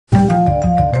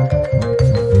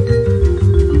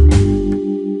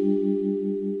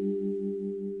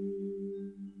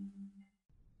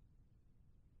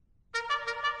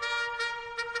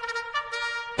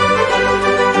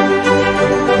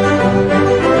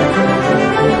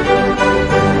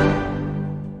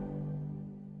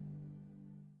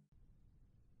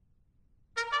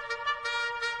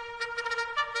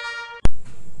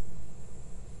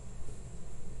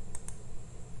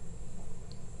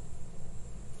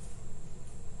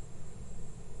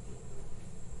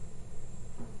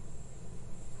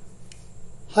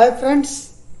Hi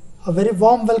friends, a very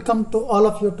warm welcome to all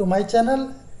of you to my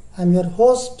channel. I am your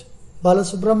host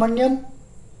Balasubramaniam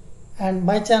and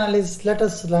my channel is Let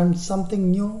Us Learn Something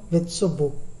New with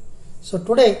SUBBU. So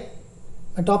today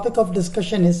my topic of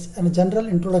discussion is a general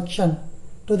introduction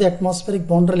to the atmospheric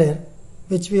boundary layer,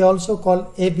 which we also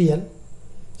call ABL.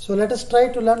 So let us try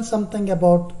to learn something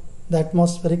about the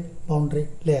atmospheric boundary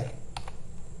layer.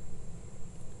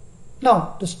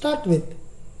 Now to start with,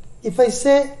 if I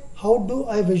say how do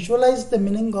I visualize the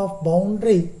meaning of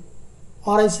boundary,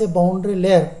 or I say boundary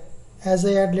layer, as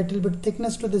I add little bit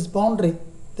thickness to this boundary,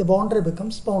 the boundary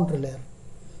becomes boundary layer.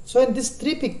 So in these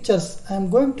three pictures I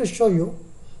am going to show you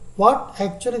what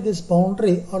actually this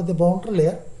boundary or the boundary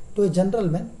layer to a general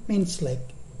man means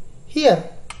like. Here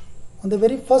on the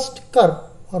very first curve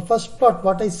or first plot,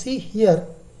 what I see here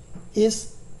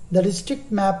is the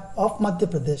district map of Madhya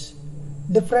Pradesh.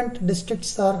 Different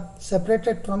districts are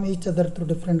separated from each other through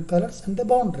different colors and the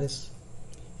boundaries.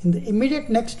 In the immediate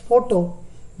next photo,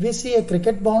 we see a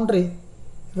cricket boundary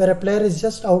where a player is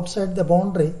just outside the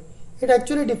boundary. It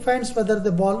actually defines whether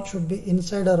the ball should be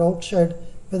inside or outside,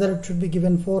 whether it should be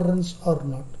given 4 runs or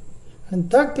not. And in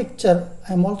third picture,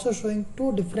 I am also showing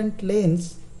two different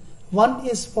lanes. One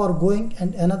is for going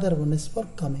and another one is for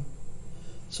coming.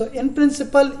 So in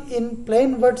principle, in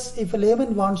plain words, if a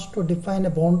layman wants to define a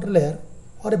boundary layer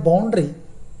or a boundary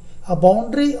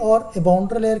or a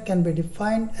boundary layer can be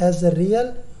defined as a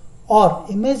real or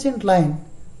imagined line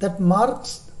that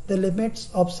marks the limits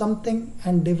of something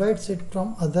and divides it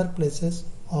from other places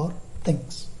or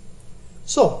things.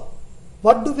 So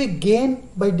what do we gain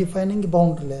by defining a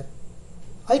boundary layer?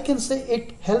 I can say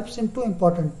it helps in two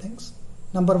important things.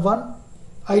 Number one,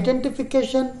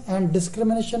 identification and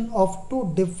discrimination of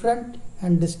two different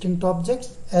and distinct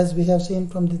objects, as we have seen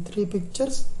from the three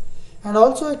pictures. And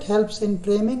also it helps in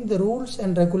framing the rules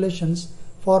and regulations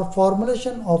for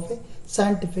formulation of a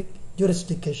scientific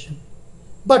justification.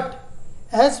 But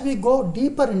as we go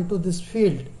deeper into this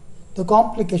field, the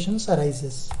complications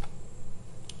arises.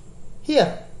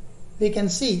 Here we can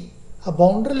see a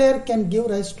boundary layer can give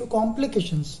rise to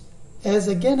complications, as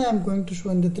again I am going to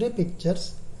show in the three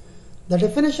pictures. The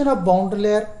definition of boundary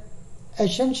layer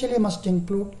essentially must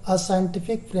include a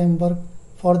scientific framework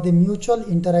for the mutual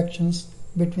interactions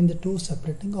between the two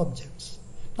separating objects.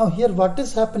 Now here what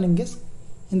is happening is,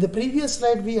 in the previous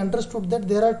slide we understood that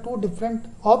there are two different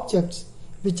objects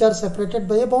which are separated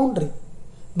by a boundary.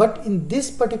 But in this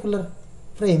particular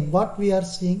frame what we are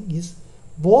seeing is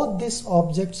both these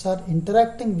objects are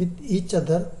interacting with each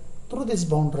other through this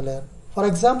boundary layer. For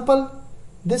example,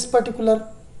 this particular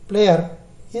player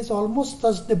is almost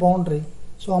touched the boundary,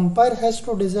 so umpire has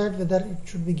to decide whether it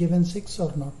should be given 6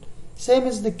 or not. Same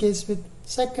is the case with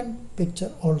second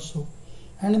picture also.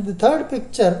 And in the third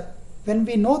picture, when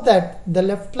we know that the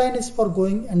left line is for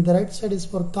going and the right side is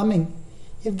for coming,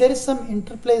 if there is some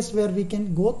interplace where we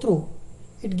can go through,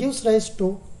 it gives rise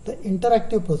to the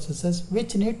interactive processes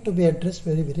which need to be addressed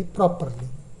very properly.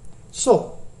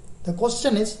 So the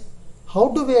question is, how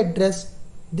do we address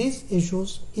these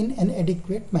issues in an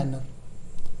adequate manner?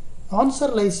 Answer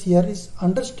lies here is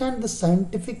understand the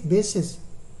scientific basis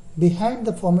behind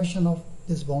the formation of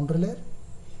this boundary layer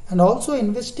and also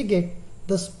investigate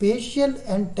the spatial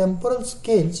and temporal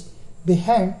scales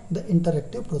behind the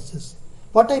interactive process.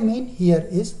 What I mean here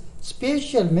is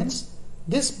spatial means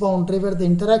this boundary where the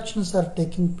interactions are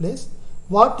taking place,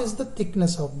 what is the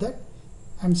thickness of that,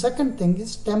 and second thing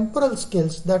is temporal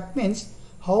scales, that means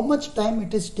how much time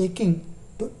it is taking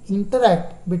to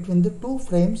interact between the two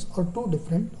frames or two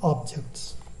different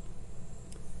objects.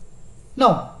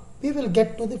 Now we will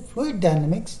get to the fluid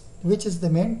dynamics, which is the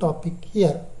main topic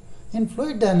here. In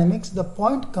fluid dynamics, the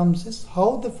point comes is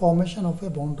how the formation of a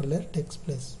boundary layer takes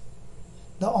place.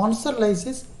 The answer lies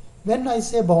is, when I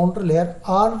say boundary layer,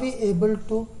 are we able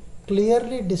to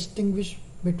clearly distinguish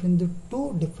between the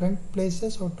two different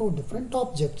places or two different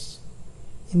objects?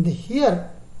 In the here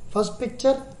first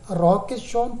picture, a rock is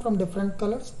shown from different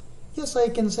colors. Yes, I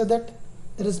can say that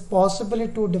there is possibly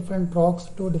two different rocks,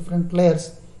 two different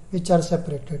layers which are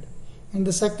separated. In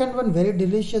the second one, very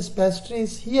delicious pastry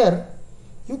is here.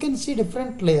 You can see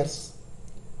different layers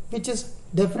which is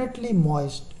definitely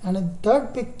moist, and in the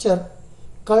third picture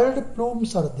colored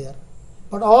plumes are there.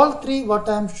 But all three what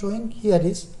I am showing here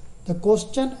is the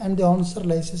question and the answer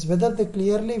lies is whether the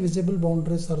clearly visible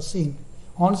boundaries are seen.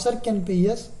 Answer can be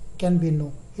yes, can be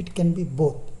no, it can be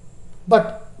both.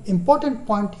 But important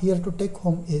point here to take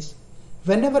home is,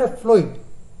 whenever a fluid,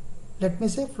 let me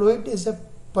say fluid is a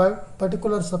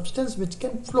particular substance which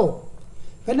can flow.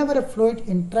 Whenever a fluid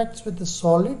interacts with a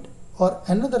solid or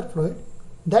another fluid,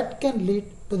 that can lead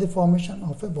to the formation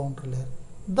of a boundary layer.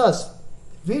 Thus,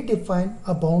 we define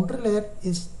a boundary layer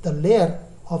is the layer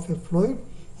of a fluid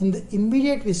in the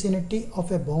immediate vicinity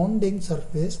of a bounding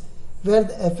surface where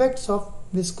the effects of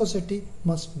viscosity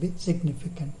must be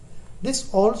significant.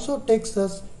 This also takes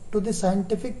us to the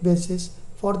scientific basis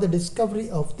for the discovery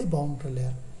of the boundary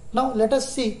layer. Now let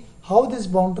us see how this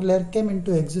boundary layer came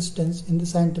into existence in the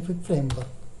scientific framework.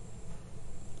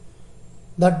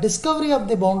 The discovery of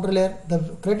the boundary layer, the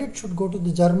credit should go to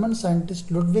the German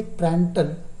scientist Ludwig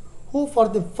Prandtl, who for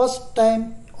the first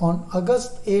time on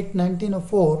August 8,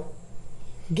 1904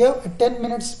 gave a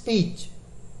 10-minute speech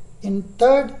in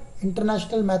 3rd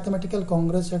International Mathematical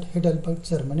Congress at Heidelberg,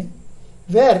 Germany,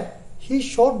 where he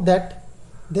showed that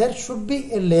there should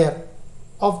be a layer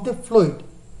of the fluid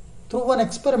through one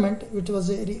experiment, which was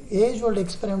an age-old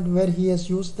experiment where he has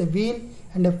used the wheel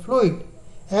and a fluid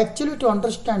actually to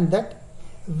understand that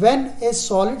when a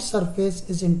solid surface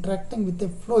is interacting with a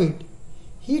fluid,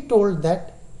 he told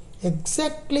that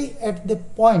exactly at the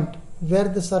point where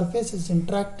the surface is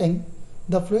interacting,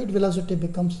 the fluid velocity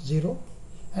becomes 0,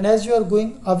 and as you are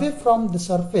going away from the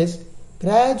surface,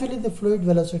 gradually the fluid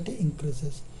velocity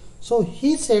increases. So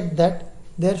he said that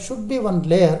there should be one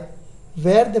layer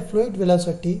where the fluid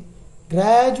velocity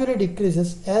gradually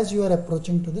decreases as you are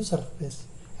approaching to the surface,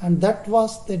 and that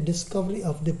was the discovery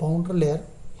of the boundary layer.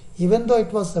 Even though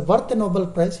it was worth a Nobel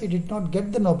Prize, he did not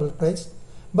get the Nobel Prize,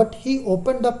 but he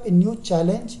opened up a new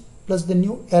challenge plus the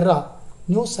new era,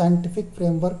 new scientific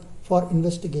framework for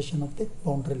investigation of the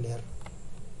boundary layer.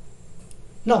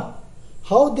 Now,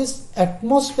 how this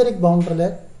atmospheric boundary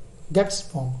layer gets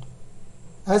formed?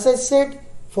 As I said,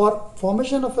 for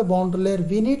formation of a boundary layer,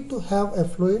 we need to have a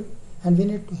fluid and we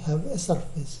need to have a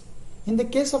surface. In the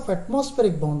case of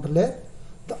atmospheric boundary layer,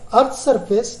 the Earth's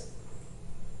surface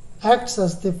acts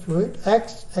as the fluid,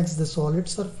 acts as the solid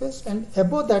surface, and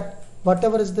above that,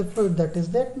 whatever is the fluid, that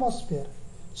is the atmosphere.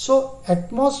 So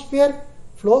atmosphere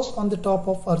flows on the top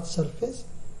of Earth's surface,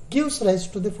 gives rise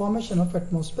to the formation of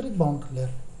atmospheric boundary layer.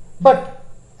 But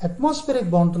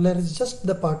atmospheric boundary layer is just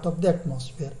the part of the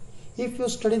atmosphere. If you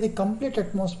study the complete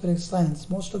atmospheric science,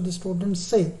 most of the students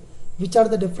say, which are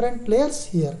the different layers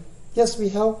here? Yes, we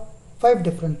have 5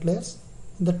 different layers.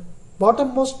 In the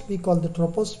bottommost we call the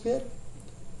troposphere,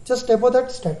 just above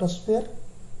that stratosphere,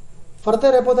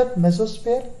 further above that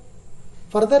mesosphere,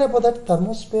 further above that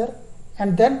thermosphere,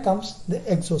 and then comes the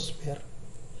exosphere.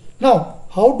 Now,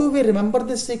 how do we remember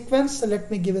this sequence? Let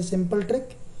me give a simple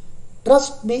trick.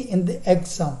 Trust me in the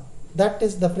exam. That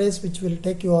is the phrase which will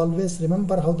take you always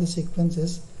remember how the sequence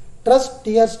is. Trust.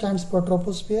 TR stands for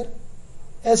troposphere,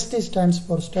 ST stands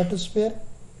for stratosphere,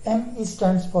 ME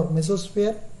stands for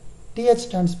mesosphere, TH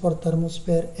stands for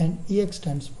thermosphere, and EX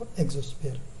stands for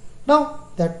exosphere. Now,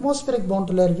 the atmospheric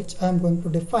boundary layer which I am going to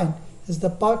define is the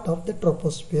part of the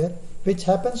troposphere, which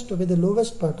happens to be the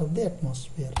lowest part of the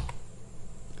atmosphere.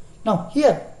 Now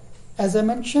here, as I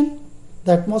mentioned,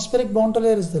 the atmospheric boundary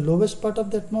layer is the lowest part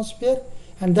of the atmosphere,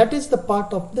 and that is the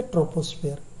part of the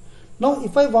troposphere. Now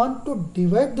if I want to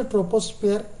divide the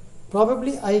troposphere,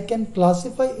 probably I can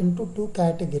classify into 2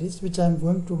 categories, which I am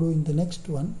going to do in the next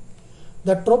one.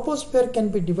 The troposphere can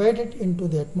be divided into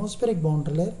the atmospheric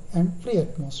boundary layer and free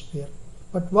atmosphere.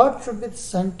 But what should be the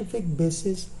scientific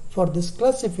basis for this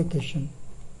classification?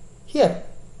 Here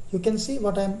you can see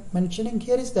what I am mentioning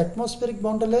here is the atmospheric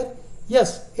boundary layer.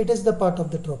 Yes, it is the part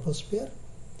of the troposphere,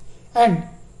 and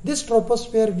this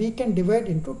troposphere we can divide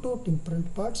into 2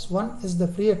 different parts. One is the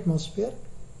free atmosphere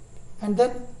and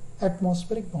then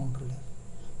atmospheric boundary layer.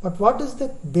 But what is the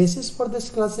basis for this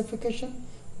classification?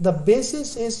 The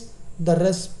basis is the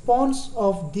response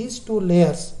of these 2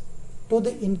 layers to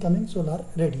the incoming solar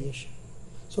radiation.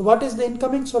 So what is the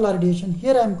incoming solar radiation?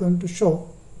 Here I am going to show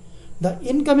the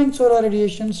incoming solar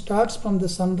radiation starts from the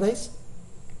sunrise,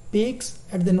 peaks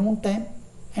at the noon time,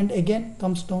 and again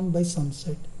comes down by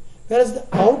sunset. Whereas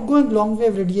the outgoing long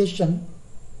wave radiation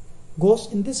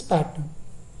goes in this pattern.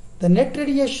 The net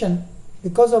radiation,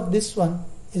 because of this one,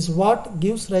 is what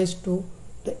gives rise to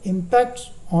the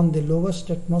impacts on the lowest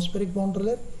atmospheric boundary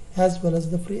layer as well as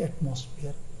the free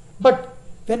atmosphere. But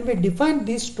when we define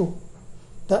these 2,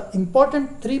 the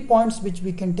important 3 points which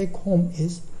we can take home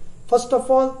is, first of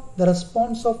all, the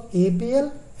response of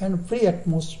ABL and free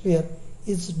atmosphere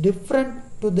is different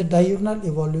to the diurnal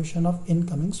evolution of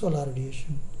incoming solar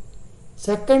radiation.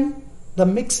 Second, the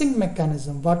mixing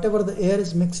mechanism, whatever the air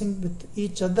is mixing with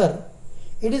each other,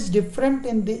 it is different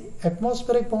in the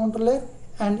atmospheric boundary layer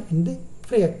and in the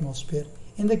free atmosphere.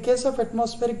 In the case of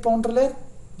atmospheric boundary layer,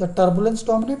 the turbulence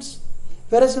dominates,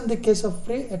 whereas in the case of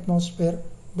free atmosphere,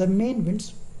 the mean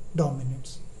winds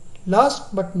dominates.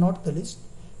 Last but not the least,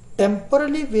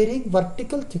 temporally varying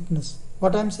vertical thickness.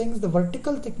 What I am saying is the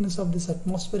vertical thickness of this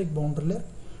atmospheric boundary layer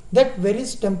that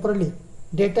varies temporally.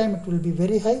 Daytime it will be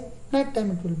very high,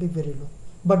 nighttime it will be very low.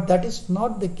 But that is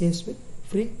not the case with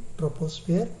free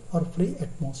troposphere or free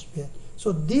atmosphere.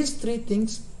 So these three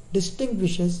things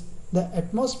distinguishes the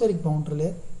atmospheric boundary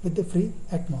layer with the free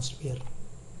atmosphere.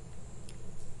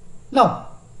 Now,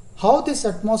 how this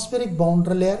atmospheric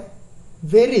boundary layer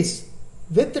varies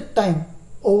with time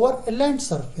over a land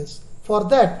surface. For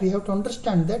that, we have to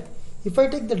understand that if I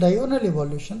take the diurnal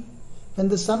evolution, when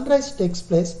the sunrise takes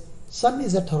place, sun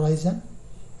is at horizon,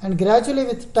 and gradually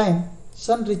with time,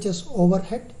 sun reaches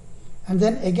overhead, and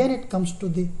then again it comes to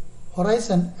the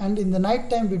horizon, and in the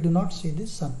night time we do not see the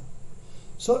sun.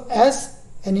 So as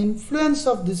an influence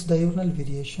of this diurnal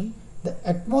variation, the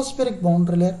atmospheric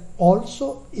boundary layer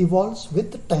also evolves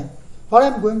with time. What I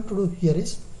am going to do here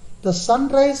is, the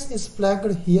sunrise is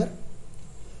flagged here,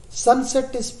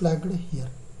 sunset is flagged here.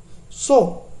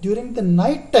 So during the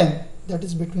night time, that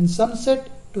is between sunset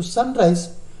to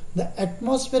sunrise, the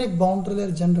atmospheric boundary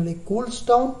layer generally cools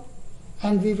down,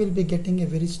 and we will be getting a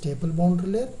very stable boundary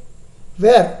layer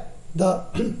where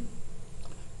the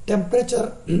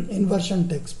temperature inversion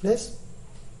takes place.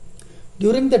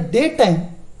 During the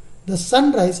daytime, the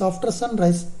sunrise, after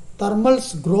sunrise,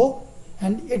 thermals grow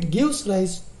and it gives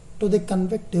rise to the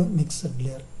convective mixed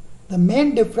layer. The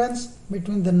main difference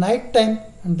between the night time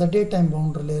and the daytime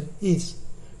boundary layer is,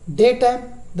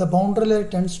 daytime the boundary layer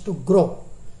tends to grow.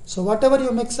 So whatever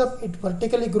you mix up, it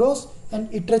vertically grows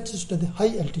and it reaches to the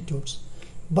high altitudes.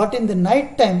 But in the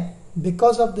night time,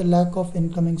 because of the lack of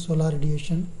incoming solar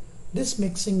radiation, this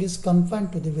mixing is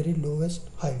confined to the very lowest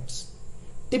heights.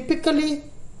 Typically,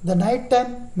 the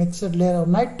nighttime mixed layer or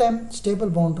nighttime stable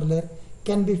boundary layer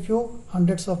can be few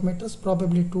hundreds of meters,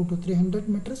 probably 200 to 300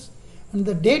 meters. And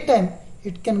the daytime,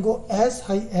 it can go as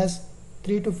high as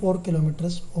 3 to 4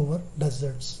 kilometers over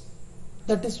deserts.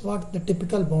 That is what the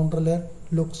typical boundary layer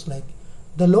looks like.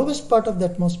 The lowest part of the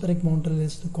atmospheric boundary layer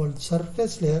is called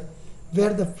surface layer,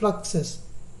 where the fluxes,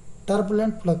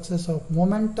 turbulent fluxes of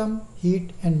momentum,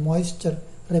 heat and moisture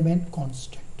remain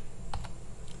constant.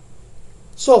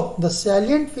 So the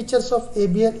salient features of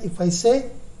ABL, if I say,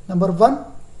 number one,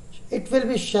 it will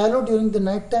be shallow during the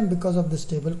night time because of the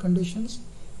stable conditions,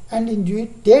 and in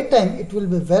daytime it will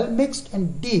be well mixed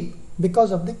and deep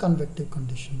because of the convective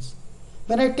conditions.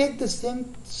 When I take the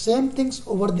same things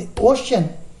over the ocean,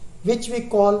 which we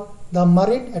call the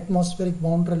marine atmospheric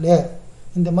boundary layer,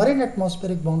 in the marine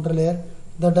atmospheric boundary layer,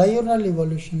 the diurnal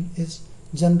evolution is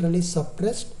generally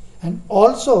suppressed, and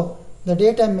also the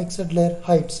daytime mixed layer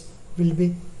heights will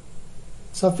be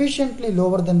sufficiently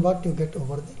lower than what you get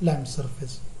over the land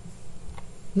surface.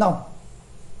 Now,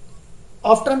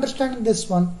 after understanding this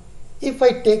one, if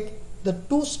I take the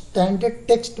two standard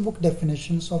textbook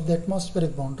definitions of the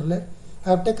atmospheric boundary layer, I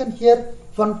have taken here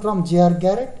one from J.R.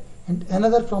 Garrett and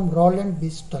another from Roland B.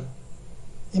 Stull.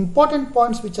 Important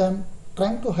points which I am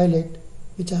trying to highlight,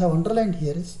 which I have underlined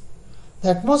here, is the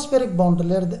atmospheric boundary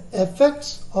layer, the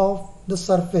effects of the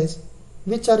surface,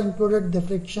 which are included the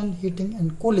friction, heating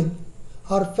and cooling,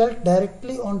 are felt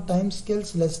directly on time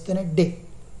scales less than a day.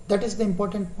 That is the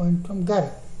important point from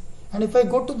Garrett. And if I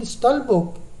go to the Stull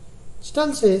book,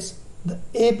 Stull says the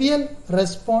ABL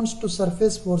responds to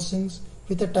surface forcings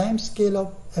with a time scale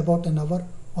of about an hour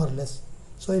or less.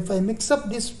 So if I mix up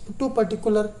these two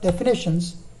particular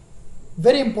definitions,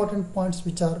 very important points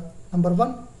which are, number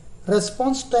one,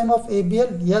 response time of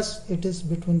ABL, yes, it is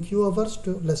between few hours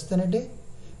to less than a day,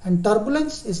 and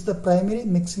turbulence is the primary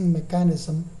mixing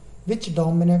mechanism which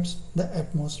dominates the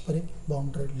atmospheric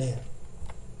boundary layer.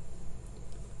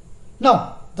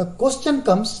 Now the question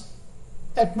comes,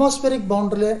 atmospheric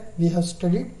boundary layer we have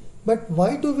studied, but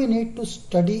why do we need to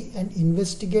study and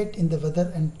investigate in the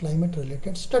weather and climate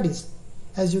related studies?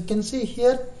 As you can see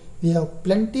here, we have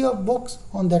plenty of books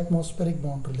on the atmospheric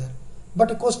boundary layer. But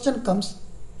a question comes,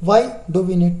 why do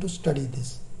we need to study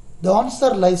this? The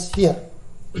answer lies here.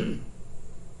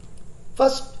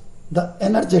 First, the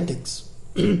energetics.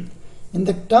 In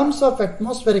the terms of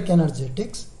atmospheric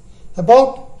energetics,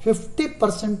 about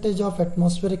 50% of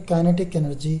atmospheric kinetic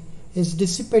energy is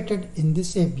dissipated in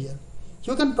this ABL.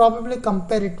 You can probably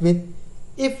compare it with,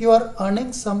 if you are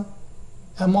earning some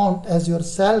amount as your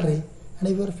salary, and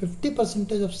if your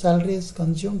 50% of salary is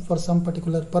consumed for some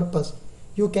particular purpose,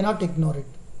 you cannot ignore it.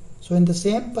 So in the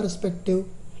same perspective,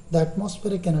 the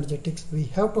atmospheric energetics, we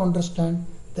have to understand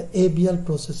the ABL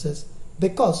processes,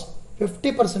 because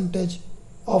 50%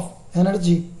 of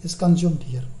energy is consumed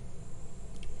here.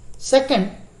 Second,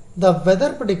 the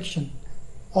weather prediction.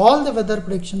 All the weather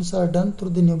predictions are done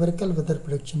through the numerical weather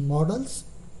prediction models,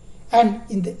 and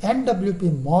in the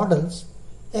NWP models,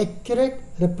 accurate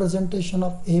representation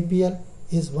of ABL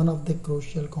is one of the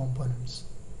crucial components.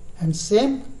 And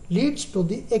same leads to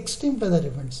the extreme weather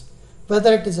events.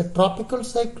 Whether it is a tropical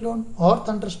cyclone or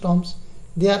thunderstorms,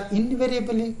 they are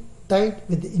invariably tied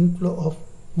with the inflow of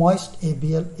moist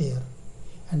ABL air.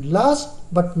 And last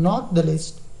but not the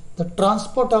least, the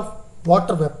transport of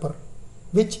water vapor,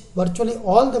 which virtually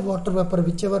all the water vapor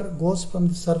whichever goes from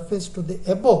the surface to the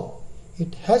above,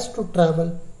 it has to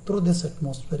travel through this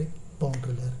atmospheric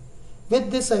boundary layer.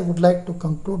 With this, I would like to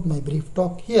conclude my brief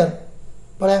talk here,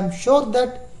 but I am sure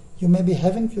that you may be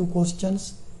having few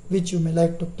questions which you may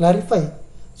like to clarify.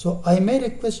 So I may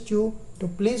request you to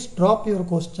please drop your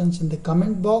questions in the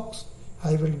comment box.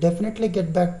 I will definitely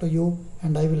get back to you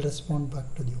and I will respond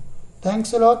back to you.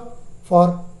 Thanks a lot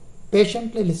for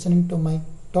patiently listening to my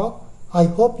talk. I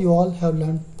hope you all have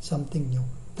learned something new.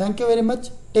 Thank you very much.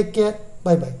 Take care.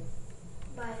 Bye-bye.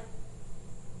 Bye.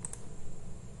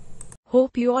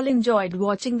 Hope you all enjoyed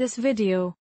watching this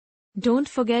video. Don't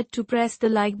forget to press the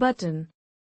like button,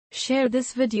 share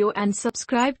this video and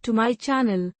subscribe to my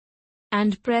channel.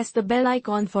 And press the bell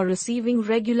icon for receiving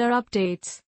regular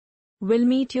updates. We'll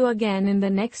meet you again in the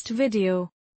next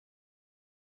video.